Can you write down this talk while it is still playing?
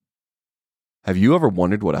Have you ever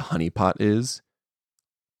wondered what a honeypot is?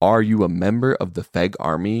 Are you a member of the FEG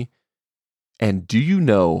army? And do you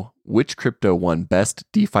know which crypto won Best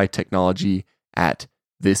DeFi Technology at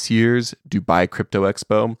this year's Dubai Crypto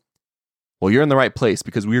Expo? Well, you're in the right place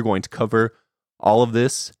because we are going to cover all of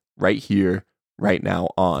this right here, right now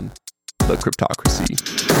on The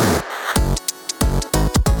Cryptocracy.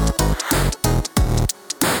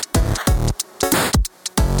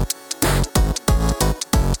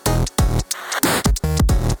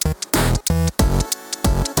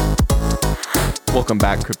 Welcome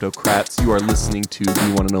back, Cryptocrats. You are listening to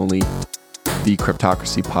the one and only The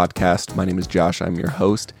Cryptocracy podcast. My name is Josh. I'm your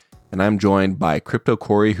host, and I'm joined by Crypto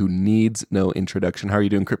Cory, who needs no introduction. How are you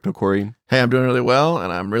doing, Crypto Cory? Hey, I'm doing really well,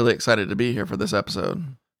 and I'm really excited to be here for this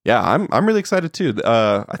episode. Yeah, I'm really excited too.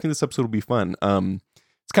 I think this episode will be fun.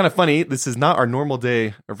 It's kind of funny. This is not our normal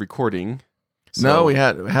day of recording. So. No, we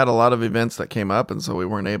had a lot of events that came up, and so we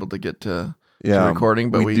weren't able to get to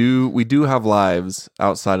recording. But we do have lives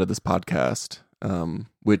outside of this podcast.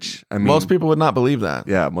 Which I mean, most people would not believe that.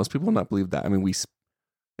 Yeah, most people would not believe that. I mean,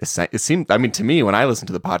 it seemed. I mean, to me, when I listen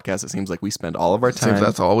to the podcast, it seems like we spend all of our time.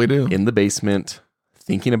 That's all we do in the basement,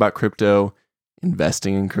 thinking about crypto,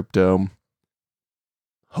 investing in crypto,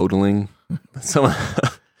 hodling, some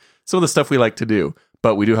of the stuff we like to do.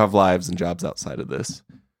 But we do have lives and jobs outside of this.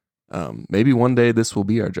 Maybe one day this will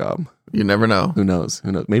be our job. You never know. Who knows?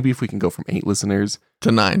 Maybe if we can go from 8 listeners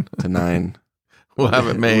to 9, we'll have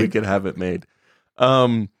it made. We could have it made.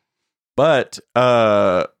 But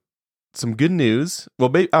some good news.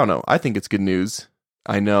 Well, I don't know. I think it's good news.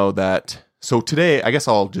 I know that. So today, I guess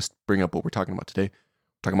I'll just bring up what we're talking about today.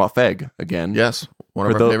 We're talking about FEG again. Yes, one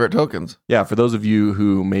of our favorite tokens. Yeah, for those of you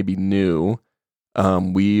who may be new,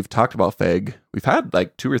 we've talked about FEG. We've had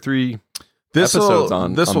like 2 or 3 episodes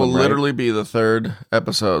on. This will literally be the 3rd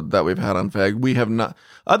episode that we've had on FEG. We have not,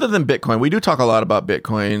 other than Bitcoin. We do talk a lot about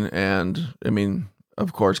Bitcoin, and I mean,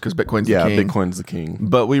 of course, because Bitcoin's the king. Yeah, Bitcoin's the king.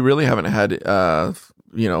 But we really haven't had,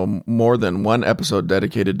 more than one episode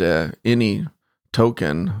dedicated to any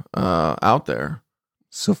token out there.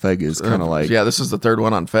 So FEG is kind of like... Yeah, this is the 3rd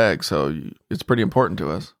one on FEG, so it's pretty important to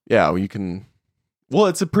us. Yeah, well, you can... Well,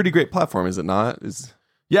 it's a pretty great platform, is it not?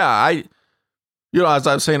 Yeah, as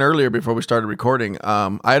I was saying earlier before we started recording,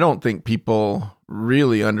 I don't think people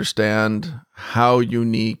really understand how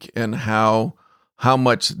unique and how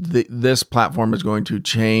much this platform is going to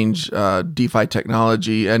change DeFi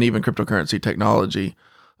technology and even cryptocurrency technology.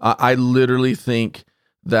 I literally think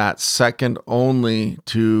that second only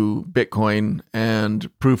to Bitcoin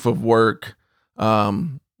and proof of work,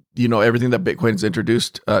 everything that Bitcoin's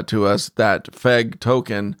introduced to us, that FEG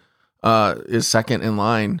token is second in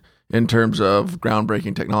line in terms of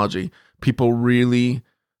groundbreaking technology.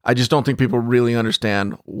 I just don't think people really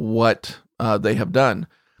understand what they have done.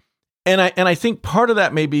 And I think part of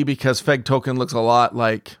that may be because FEG token looks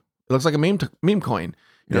a meme coin.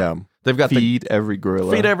 They've got feed every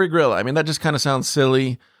gorilla. I mean, that just kind of sounds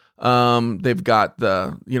silly. They've got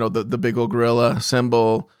the big old gorilla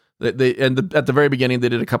symbol. At the very beginning, they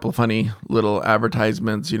did a couple of funny little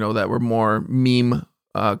advertisements, that were more meme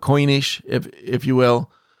coinish, if you will.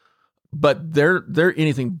 But they're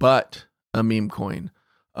anything but a meme coin.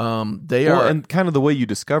 They are, and kind of the way you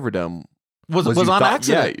discovered them. Was on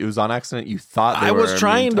accident. Yeah, it was on accident. You thought I was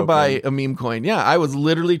trying to buy a meme coin. Yeah, I was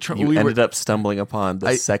literally trying. You ended up stumbling upon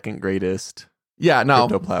the second greatest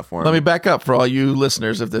crypto platform. Let me back up for all you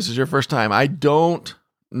listeners if this is your first time. I don't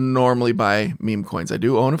normally buy meme coins. I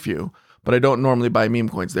do own a few, but I don't normally buy meme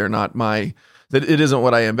coins. They're not it isn't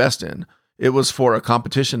what I invest in. It was for a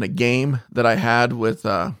competition, a game that I had with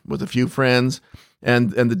a few friends.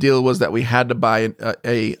 And the deal was that we had to buy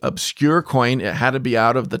a obscure coin. It had to be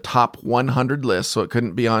out of the top 100 list, so it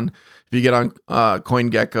couldn't be on. If you get on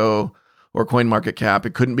CoinGecko or CoinMarketCap,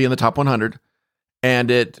 it couldn't be in the top 100.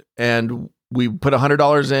 And we put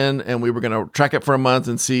 $100 in, and we were going to track it for a month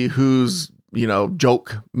and see whose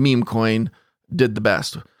joke meme coin did the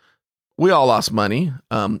best. We all lost money.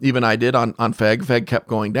 Even I did on FEG. FEG kept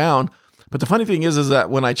going down. But the funny thing is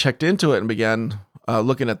that when I checked into it and began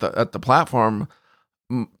looking at the platform,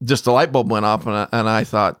 just the light bulb went off, and I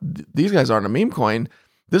thought, these guys aren't a meme coin.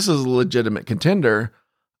 This is a legitimate contender.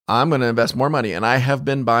 I'm going to invest more money. And I have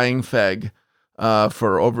been buying FEG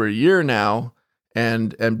for over a year now,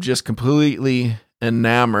 and am just completely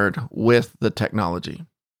enamored with the technology.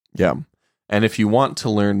 Yeah. And if you want to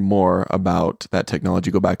learn more about that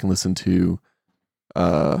technology, go back and listen to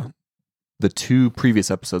the 2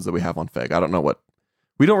 previous episodes that we have on FEG.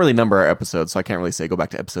 We don't really number our episodes, so I can't really say go back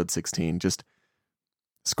to episode 16. Just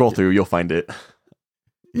scroll through, you'll find it.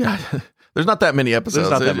 Yeah, there's not that many episodes.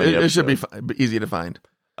 It should be easy to find.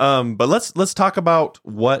 But let's talk about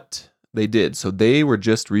what they did. So they were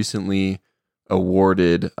just recently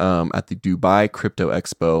awarded at the Dubai Crypto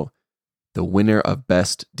Expo the winner of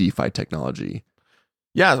Best DeFi Technology.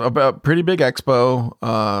 Yeah, a pretty big expo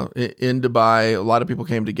in Dubai. A lot of people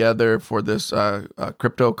came together for this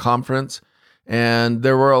crypto conference, and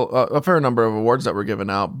there were a fair number of awards that were given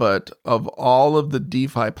out. But of all of the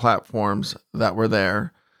DeFi platforms that were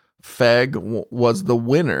there, FEG was the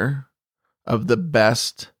winner of the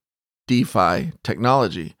Best DeFi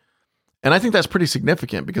Technology. And I think that's pretty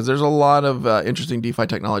significant because there's a lot of interesting DeFi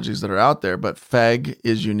technologies that are out there, but FEG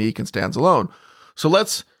is unique and stands alone. So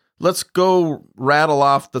let's go rattle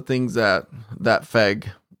off the things that FEG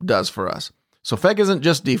does for us. So FEG isn't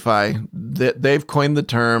just DeFi. They've coined the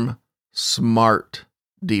term smart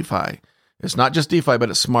DeFi. It's not just DeFi,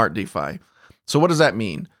 but it's smart DeFi. So what does that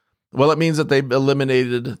mean? Well, it means that they've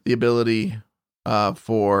eliminated the ability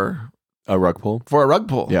for a rug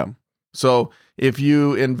pull. Yeah. So if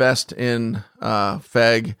you invest in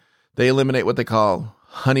FEG, they eliminate what they call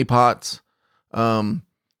honeypots.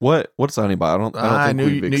 What's a honeypot? I knew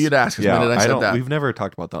you'd ask us. When did I say that? We've never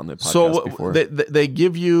talked about that on the podcast before. They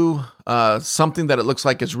give you something that it looks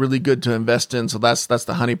like it's really good to invest in. So that's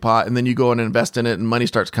the honeypot, and then you go and invest in it, and money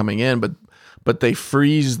starts coming in. But they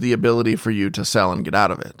freeze the ability for you to sell and get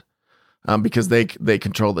out of it because they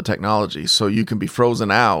control the technology. So you can be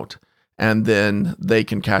frozen out, and then they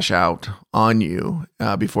can cash out on you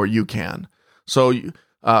before you can. So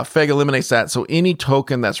FEG eliminates that. So any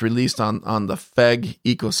token that's released on the FEG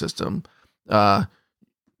ecosystem,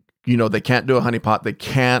 they can't do a honeypot. They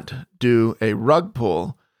can't do a rug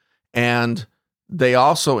pull. And they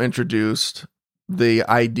also introduced the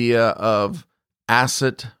idea of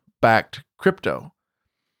asset-backed crypto.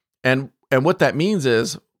 And what that means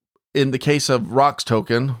is, in the case of ROX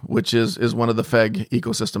token, which is one of the FEG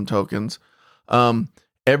ecosystem tokens,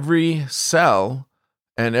 every sell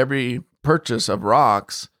and every purchase of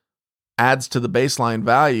ROX adds to the baseline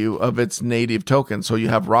value of its native token. So you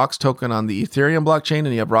have ROX token on the Ethereum blockchain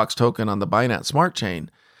and you have ROX token on the Binance Smart Chain.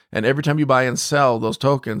 And every time you buy and sell those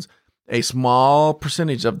tokens, a small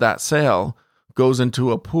percentage of that sale goes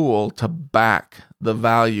into a pool to back the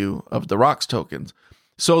value of the ROX tokens.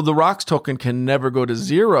 So the ROX token can never go to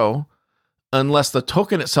zero unless the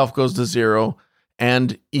token itself goes to zero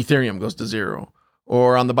and Ethereum goes to zero.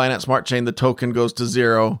 Or on the Binance Smart Chain, the token goes to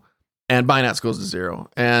zero and Binance goes to zero.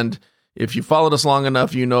 And if you followed us long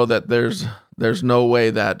enough, you know that there's no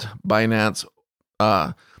way that Binance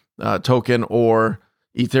token or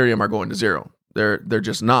Ethereum are going to zero. They're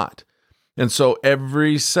just not. And so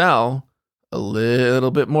every sell, a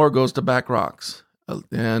little bit more goes to back ROX.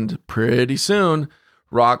 And pretty soon,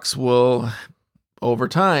 ROX will, over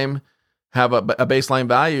time, have a baseline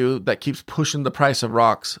value that keeps pushing the price of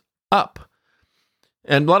ROX up.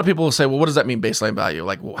 And a lot of people will say, well, what does that mean, baseline value?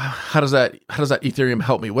 Like, how does that Ethereum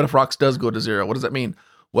help me? What if ROX does go to zero? What does that mean?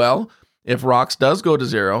 Well, if ROX does go to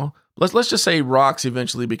zero, let's just say ROX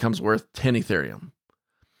eventually becomes worth 10 Ethereum.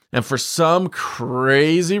 And for some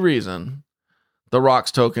crazy reason, the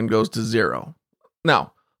ROX token goes to zero.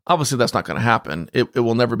 Now, obviously that's not going to happen. It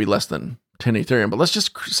will never be less than 10 Ethereum. But let's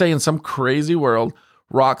just say in some crazy world,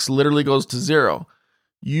 ROX literally goes to zero.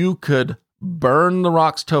 You could burn the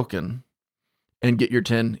ROX token and get your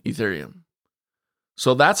 10 Ethereum.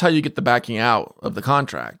 So that's how you get the backing out of the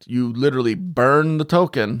contract. You literally burn the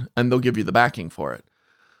token and they'll give you the backing for it.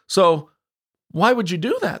 So why would you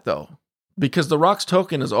do that though? Because the ROX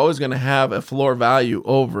token is always going to have a floor value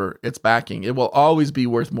over its backing. It will always be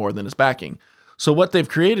worth more than its backing. So what they've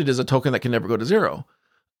created is a token that can never go to zero.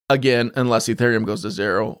 Again, unless Ethereum goes to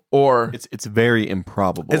zero, or it's very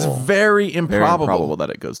improbable. It's very improbable that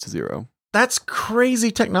it goes to zero. That's crazy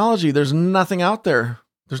technology. There's nothing out there.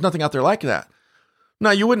 There's nothing out there like that.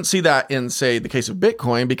 Now, you wouldn't see that in, say, the case of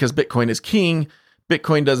Bitcoin, because Bitcoin is king.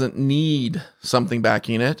 Bitcoin doesn't need something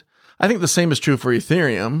backing it. I think the same is true for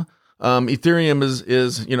Ethereum. Ethereum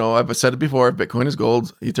is I've said it before, Bitcoin is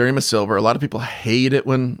gold, Ethereum is silver. A lot of people hate it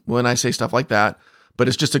when I say stuff like that, but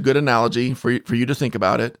it's just a good analogy for you to think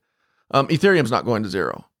about it. Ethereum's not going to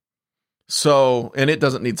zero. So, and it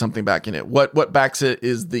doesn't need something backing it. What backs it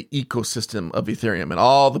is the ecosystem of Ethereum and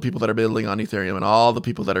all the people that are building on Ethereum and all the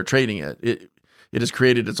people that are trading it. It has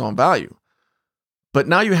created its own value. But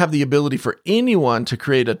now you have the ability for anyone to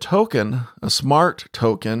create a token, a smart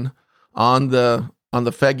token on the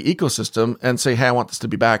FEG ecosystem and say, hey, I want this to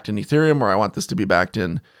be backed in Ethereum, or I want this to be backed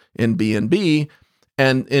in BNB.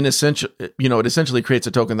 And it essentially creates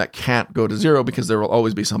a token that can't go to zero because there will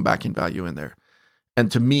always be some backing value in there. And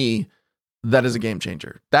to me, that is a game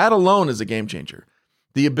changer. That alone is a game changer.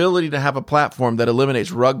 the ability to have a platform that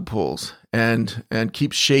eliminates rug pulls and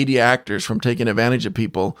keeps shady actors from taking advantage of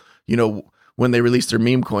people, when they release their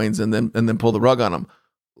meme coins and then pull the rug on them,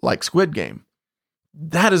 like Squid Game.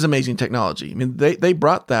 That is amazing technology. I mean, they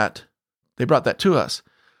brought that to us.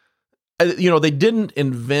 They didn't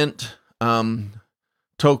invent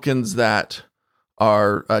tokens that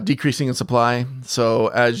are decreasing in supply. So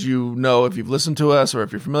as you know, if you've listened to us or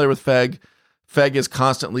if you're familiar with FEG is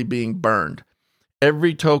constantly being burned.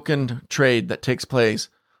 Every token trade that takes place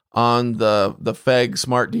on the FEG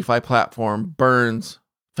Smart DeFi platform burns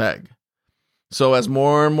FEG. So as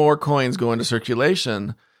more and more coins go into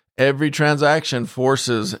circulation, every transaction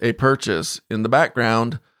forces a purchase in the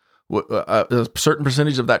background. A certain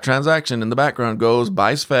percentage of that transaction in the background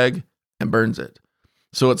buys FEG and burns it.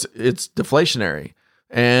 So it's deflationary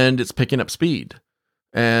and it's picking up speed.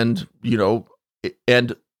 And,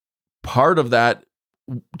 and part of that,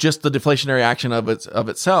 just the deflationary action of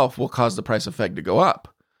itself will cause the price of FEG to go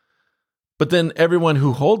up. But then everyone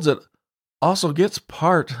who holds it also gets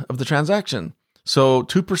part of the transaction. So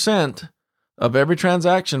 2% of every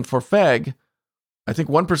transaction for FEG, I think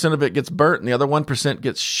 1% of it gets burnt and the other 1%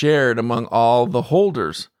 gets shared among all the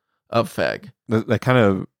holders of FEG. It's kind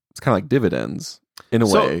of like dividends in a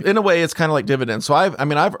way. In a way, it's kind of like dividends. So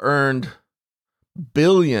I've earned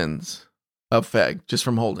billions of FEG just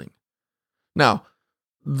from holding. Now,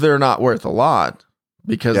 they're not worth a lot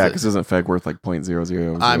because isn't FEG worth like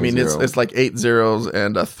 0.0000? I mean, it's like 8 zeros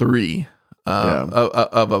and a 3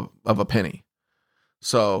 of a penny.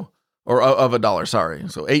 So, or of a dollar, sorry.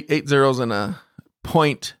 So eight zeros and a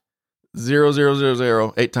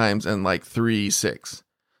 0.0000 8 times and like 3.6.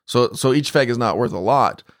 So each FEG is not worth a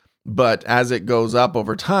lot, but as it goes up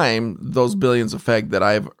over time, those billions of FEG that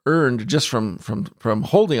I've earned just from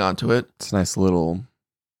holding onto it, it's a nice little.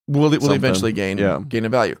 Will eventually gain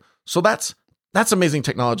in value. So that's amazing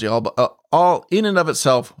technology, all in and of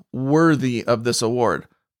itself worthy of this award.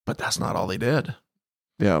 But that's not all they did.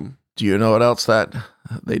 Yeah. Do you know what else that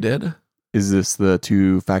they did? Is this the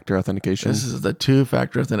two-factor authentication? This is the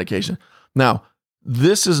two-factor authentication. Now,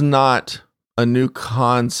 this is not a new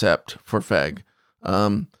concept for FEG.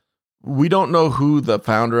 We don't know who the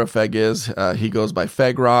founder of FEG is. He goes by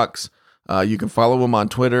FEGROX. You can follow him on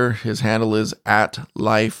Twitter. His handle is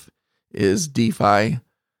 @lifeisDeFi.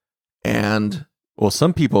 And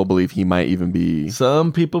some people believe he might even be.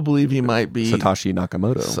 Some people believe he might be Satoshi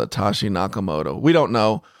Nakamoto. We don't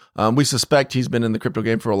know. We suspect he's been in the crypto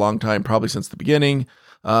game for a long time, probably since the beginning.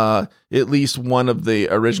 At least one of the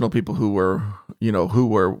original people who were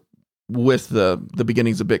with the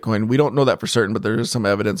beginnings of Bitcoin. We don't know that for certain, but there is some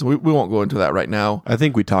evidence. We won't go into that right now. I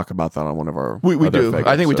think we talk about that on one of our. We do.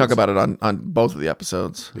 I think we talk about it on both of the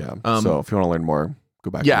episodes. Yeah. So if you want to learn more,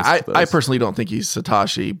 go back. Yeah, I personally don't think he's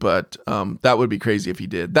Satoshi, but that would be crazy if he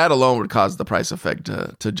did. That alone would cause the price of FEG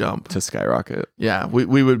to jump, to skyrocket. Yeah,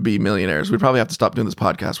 we would be millionaires. We'd probably have to stop doing this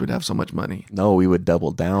podcast. We'd have so much money. No, we would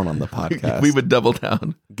double down on the podcast. We would double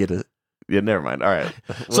down. Get it. Yeah, never mind. All right.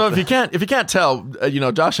 So if you can't tell,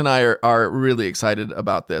 Josh and I are really excited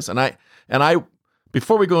about this. And I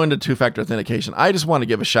before we go into two-factor authentication, I just want to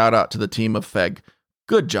give a shout out to the team of FEG.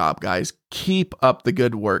 Good job, guys. Keep up the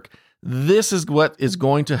good work. This is what is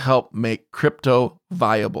going to help make crypto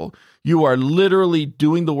viable. You are literally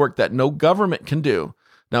doing the work that no government can do.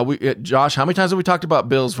 Now, Josh, how many times have we talked about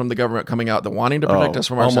bills from the government coming out that wanting to protect us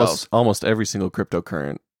from ourselves? Almost every single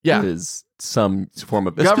cryptocurrency is some form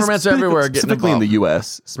of governments everywhere getting specifically involved. In the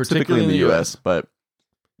U.S. Specifically in the U.S. But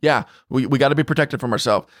yeah, we got to be protected from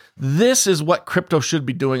ourselves. This is what crypto should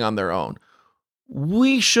be doing on their own.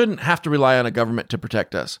 We shouldn't have to rely on a government to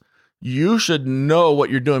protect us. You should know what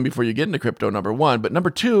you're doing before you get into crypto, number one. But number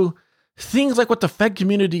two, things like what the FEG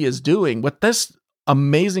community is doing, what this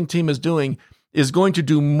amazing team is doing, is going to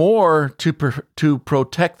do more to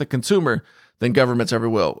protect the consumer than governments ever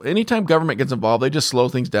will. Anytime government gets involved, they just slow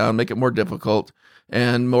things down, make it more difficult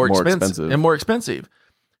and more expensive.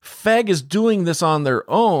 FEG is doing this on their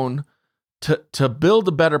own to build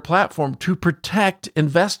a better platform to protect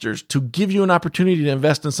investors, to give you an opportunity to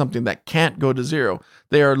invest in something that can't go to zero.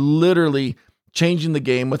 They are literally changing the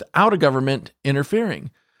game without a government interfering.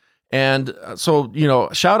 And so,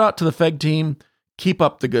 shout out to the FEG team. Keep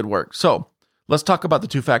up the good work. So let's talk about the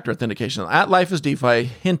two-factor authentication. @lifeisDeFi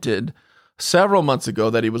hinted several months ago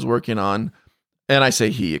that he was working on, and I say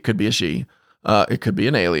he, it could be a she, it could be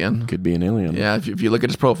an alien. Could be an alien. Yeah, if you look at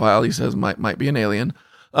his profile, he says might be an alien.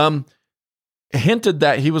 Hinted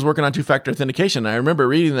that he was working on two-factor authentication. I remember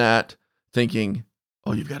reading that thinking,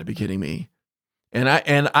 oh, you've got to be kidding me. And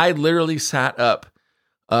I literally sat up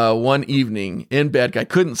one evening in bed. I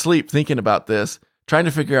couldn't sleep thinking about this, trying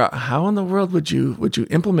to figure out how in the world would you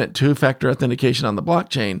implement two-factor authentication on the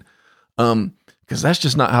blockchain? Because that's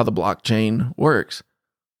just not how the blockchain works.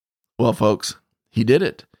 Well, folks, he did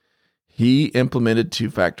it. He implemented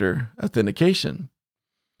two-factor authentication.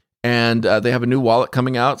 And they have a new wallet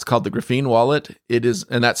coming out. It's called the Grafene wallet.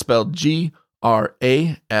 And that's spelled Grafene.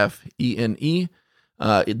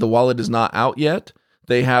 The wallet is not out yet.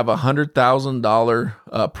 They have a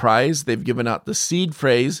 $100,000 prize. They've given out the seed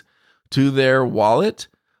phrase to their wallet.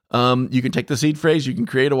 You can take the seed phrase, you can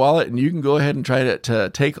create a wallet, and you can go ahead and try to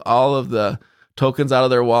take all of the tokens out of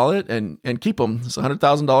their wallet and keep them. It's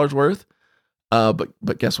 $100,000 worth.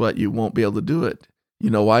 But guess what? You won't be able to do it. You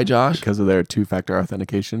know why, Josh? Because of their two-factor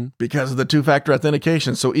authentication? Because of the two-factor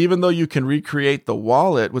authentication. So even though you can recreate the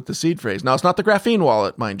wallet with the seed phrase, now it's not the Grafene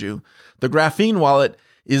wallet, mind you. The Grafene wallet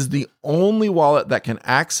is the only wallet that can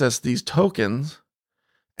access these tokens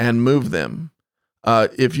and move them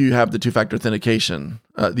if you have the two-factor authentication,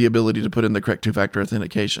 the ability to put in the correct two-factor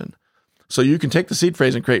authentication. So you can take the seed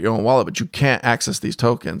phrase and create your own wallet, but you can't access these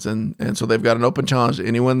tokens. And so they've got an open challenge to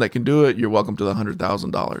anyone that can do it. You're welcome to the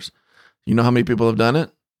 $100,000. You know how many people have done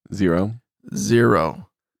it? Zero.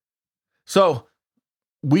 So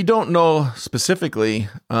we don't know specifically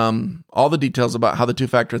all the details about how the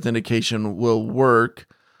two-factor authentication will work.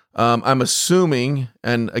 I'm assuming,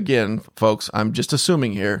 and again, folks, I'm just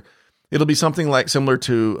assuming here, it'll be something like similar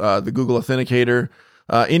to the Google Authenticator.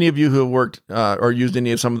 Any of you who have worked or used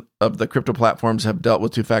any of some of the crypto platforms have dealt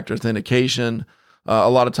with two-factor authentication.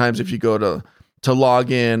 A lot of times if you go to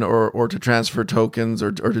log in or to transfer tokens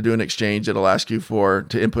or to do an exchange, it'll ask you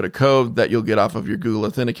to input a code that you'll get off of your Google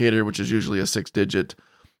Authenticator, which is usually a 6-digit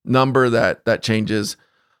number that changes,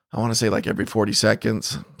 I want to say like every 40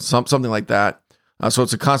 seconds, something like that. So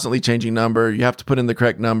it's a constantly changing number. You have to put in the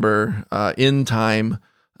correct number in time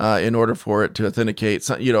in order for it to authenticate.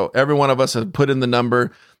 So, every one of us has put in the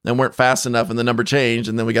number and weren't fast enough and the number changed,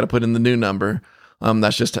 and then we got to put in the new number.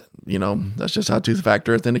 That's just how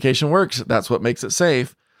two-factor authentication works. That's what makes it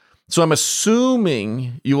safe. So I'm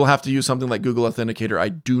assuming you will have to use something like Google Authenticator. I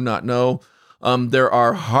do not know. There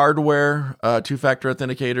are hardware two-factor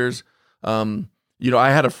authenticators.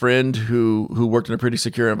 I had a friend who worked in a pretty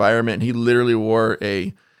secure environment, and he literally wore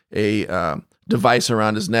a device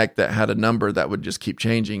around his neck that had a number that would just keep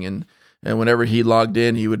changing. And whenever he logged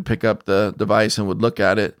in, he would pick up the device and would look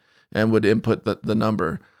at it and would input the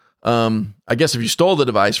number. I guess if you stole the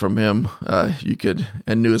device from him, you could,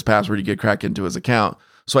 and knew his password, you could crack into his account.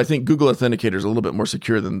 So I think Google Authenticator is a little bit more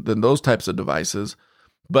secure than those types of devices,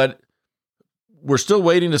 but we're still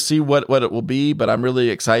waiting to see what it will be. But I'm really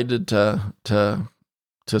excited to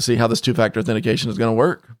see how this two-factor authentication is going to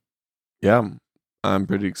work. Yeah, I'm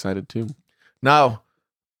pretty excited too. Now,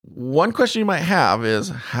 one question you might have is,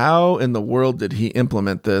 how in the world did he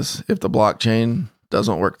implement this if the blockchain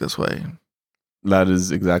doesn't work this way? That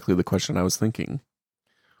is exactly the question I was thinking.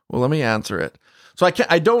 Well, let me answer it. So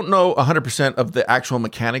I don't know 100% of the actual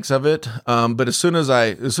mechanics of it, but as soon as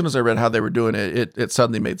I read how they were doing it, it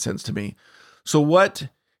suddenly made sense to me. So what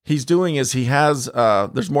he's doing is he has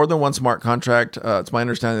there's more than one smart contract. It's my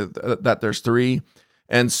understanding that there's 3,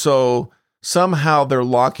 and so somehow they're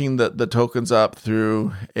locking the tokens up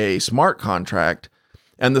through a smart contract,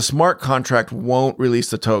 and the smart contract won't release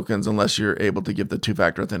the tokens unless you're able to give the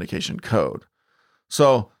two-factor authentication code.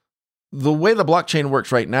 So the way the blockchain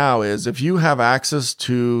works right now is if you have access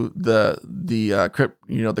to the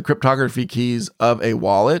cryptography keys of a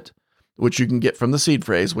wallet, which you can get from the seed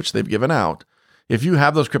phrase, which they've given out. If you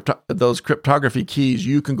have those cryptography keys,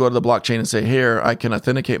 you can go to the blockchain and say, here, I can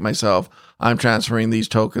authenticate myself. I'm transferring these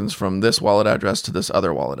tokens from this wallet address to this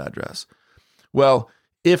other wallet address. Well,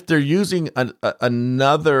 if they're using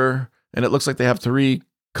another, and it looks like they have 3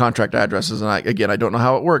 contract addresses, and I don't know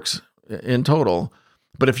how it works in total,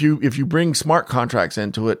 but if you bring smart contracts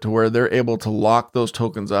into it to where they're able to lock those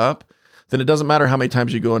tokens up, then it doesn't matter how many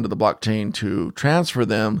times you go into the blockchain to transfer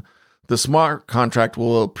them, the smart contract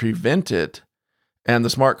will prevent it. And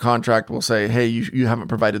the smart contract will say, hey, you haven't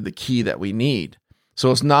provided the key that we need.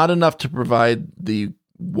 So it's not enough to provide the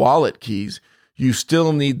wallet keys. You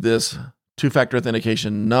still need this two-factor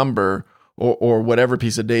authentication number or whatever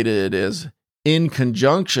piece of data it is in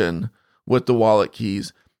conjunction with the wallet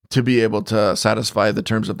keys to be able to satisfy the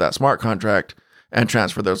terms of that smart contract and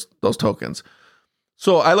transfer those tokens.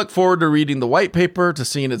 So I look forward to reading the white paper, to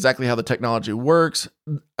seeing exactly how the technology works.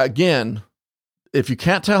 Again, if you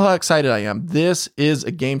can't tell how excited I am, this is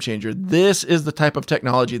a game changer. This is the type of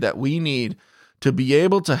technology that we need to be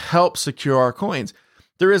able to help secure our coins.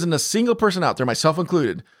 There isn't a single person out there, myself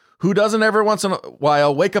included, who doesn't every once in a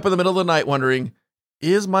while wake up in the middle of the night wondering,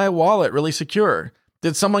 is my wallet really secure?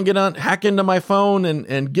 Did someone hack into my phone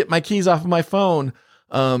and get my keys off of my phone?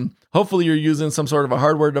 Hopefully you're using some sort of a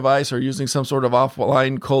hardware device or using some sort of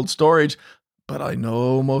offline cold storage, but I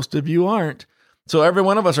know most of you aren't. So every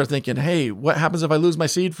one of us are thinking, hey, what happens if I lose my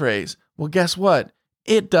seed phrase? Well, guess what?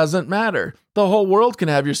 It doesn't matter. The whole world can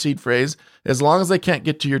have your seed phrase. As long as they can't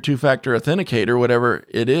get to your two-factor authenticator, whatever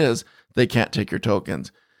it is, they can't take your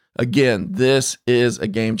tokens. Again, this is a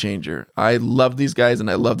game changer. I love these guys and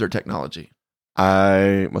I love their technology.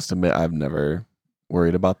 I must admit, I've never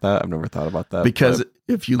worried about that. I've never thought about that. Because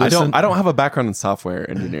if you listen... I don't have a background in software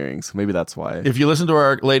engineering, so maybe that's why. If you listen to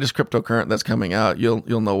our latest cryptocurrency that's coming out,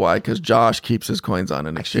 you'll know why, because Josh keeps his coins on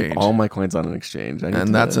an exchange. I keep all my coins on an exchange.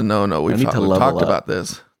 And that's a no-no. We've talked about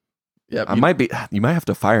this. Yeah, you might have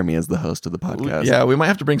to fire me as the host of the podcast. Yeah, we might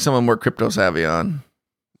have to bring someone more crypto savvy on.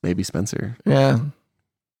 Maybe Spencer. Yeah.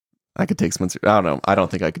 I could take Spencer. I don't know. I don't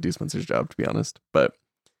think I could do Spencer's job, to be honest. But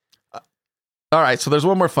all right, so there's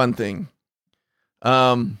one more fun thing.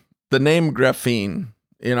 The name Grafene.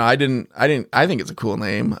 You know, I think it's a cool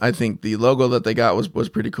name. I think the logo that they got was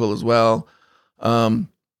pretty cool as well.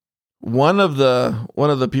 One of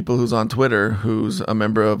the people who's on Twitter, who's a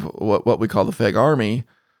member of what we call the FEG Army,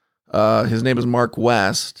 his name is Mark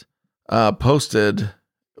West, posted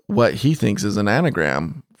what he thinks is an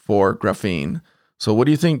anagram for Grafene. So what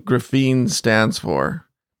do you think Grafene stands for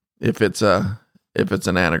if it's an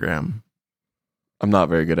anagram? I'm not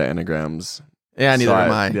very good at anagrams. Yeah, neither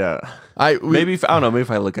am I. Yeah. I don't know, maybe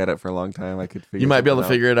if I look at it for a long time, I could figure it out. You might be able to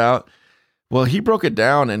figure it out. Well, he broke it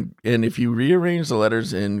down, and if you rearrange the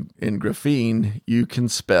letters in Grafene, you can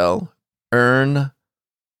spell earn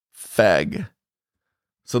FEG.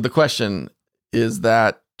 So the question, is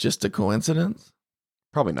that just a coincidence?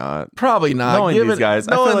 Probably not. Knowing these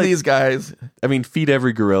guys. I mean, feed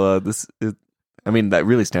every gorilla. That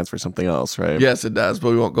really stands for something else, right? Yes, it does, but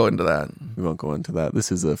we won't go into that. We won't go into that.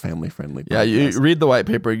 This is a family-friendly podcast. Yeah, you read the white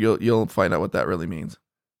paper, you'll find out what that really means.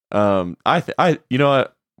 You know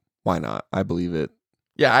what? Why not? I believe it.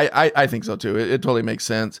 Yeah, I think so too. It totally makes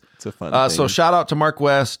sense. It's a fun thing. So shout out to Mark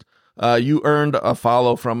West. You earned a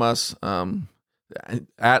follow from us.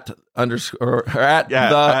 At the underscore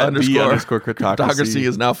cryptocracy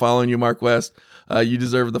is now following you, Mark West. You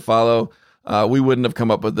deserve the follow. We wouldn't have come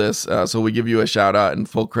up with this, so we give you a shout out and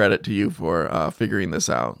full credit to you for figuring this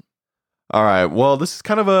out. All right. Well, this is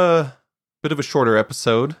kind of a bit of a shorter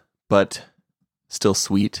episode, but still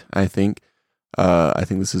sweet, I think. I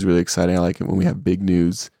think this is really exciting. I like it when we have big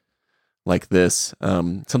news like this.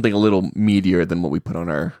 Something a little meatier than what we put on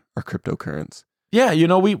our cryptocurrencies. Yeah,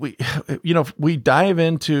 we dive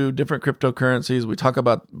into different cryptocurrencies. We talk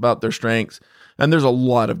about their strengths, and there's a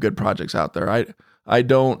lot of good projects out there. I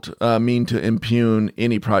don't mean to impugn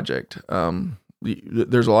any project.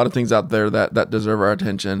 There's a lot of things out there that deserve our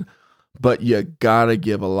attention, but you gotta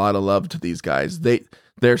give a lot of love to these guys.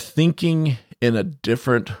 They're thinking in a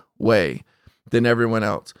different way than everyone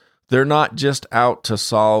else. They're not just out to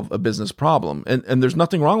solve a business problem. And there's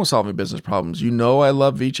nothing wrong with solving business problems. You know I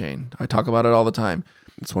love VeChain. I talk about it all the time.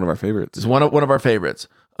 It's one of our favorites. It's one of our favorites.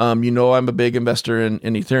 I'm a big investor in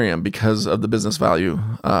Ethereum because of the business value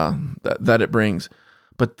that it brings.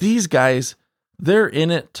 But these guys, they're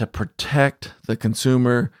in it to protect the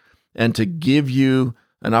consumer and to give you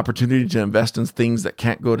an opportunity to invest in things that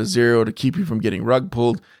can't go to zero, to keep you from getting rug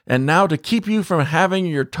pulled, and now to keep you from having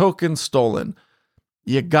your tokens stolen.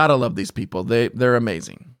 You gotta love these people. They're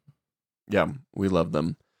amazing. Yeah, we love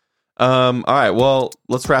them. All right, well,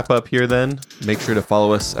 let's wrap up here then. Make sure to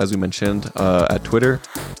follow us, as we mentioned, at Twitter,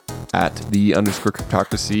 at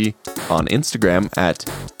 @the_cryptocracy, on Instagram, at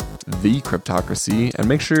 @the_cryptocracy, and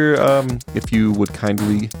make sure, if you would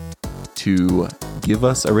kindly, to give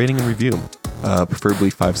us a rating and review, preferably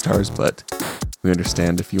 5 stars, but we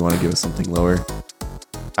understand if you want to give us something lower.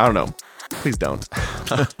 I don't know. Please don't.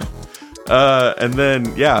 And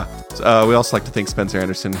then, we also like to thank Spencer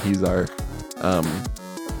Anderson. He's our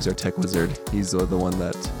tech wizard. He's the one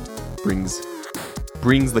that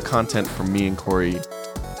brings the content from me and Corey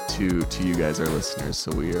to you guys, our listeners.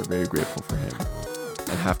 So we are very grateful for him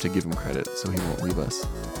and have to give him credit so he won't leave us.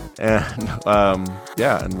 And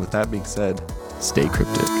and with that being said, stay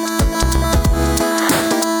cryptic.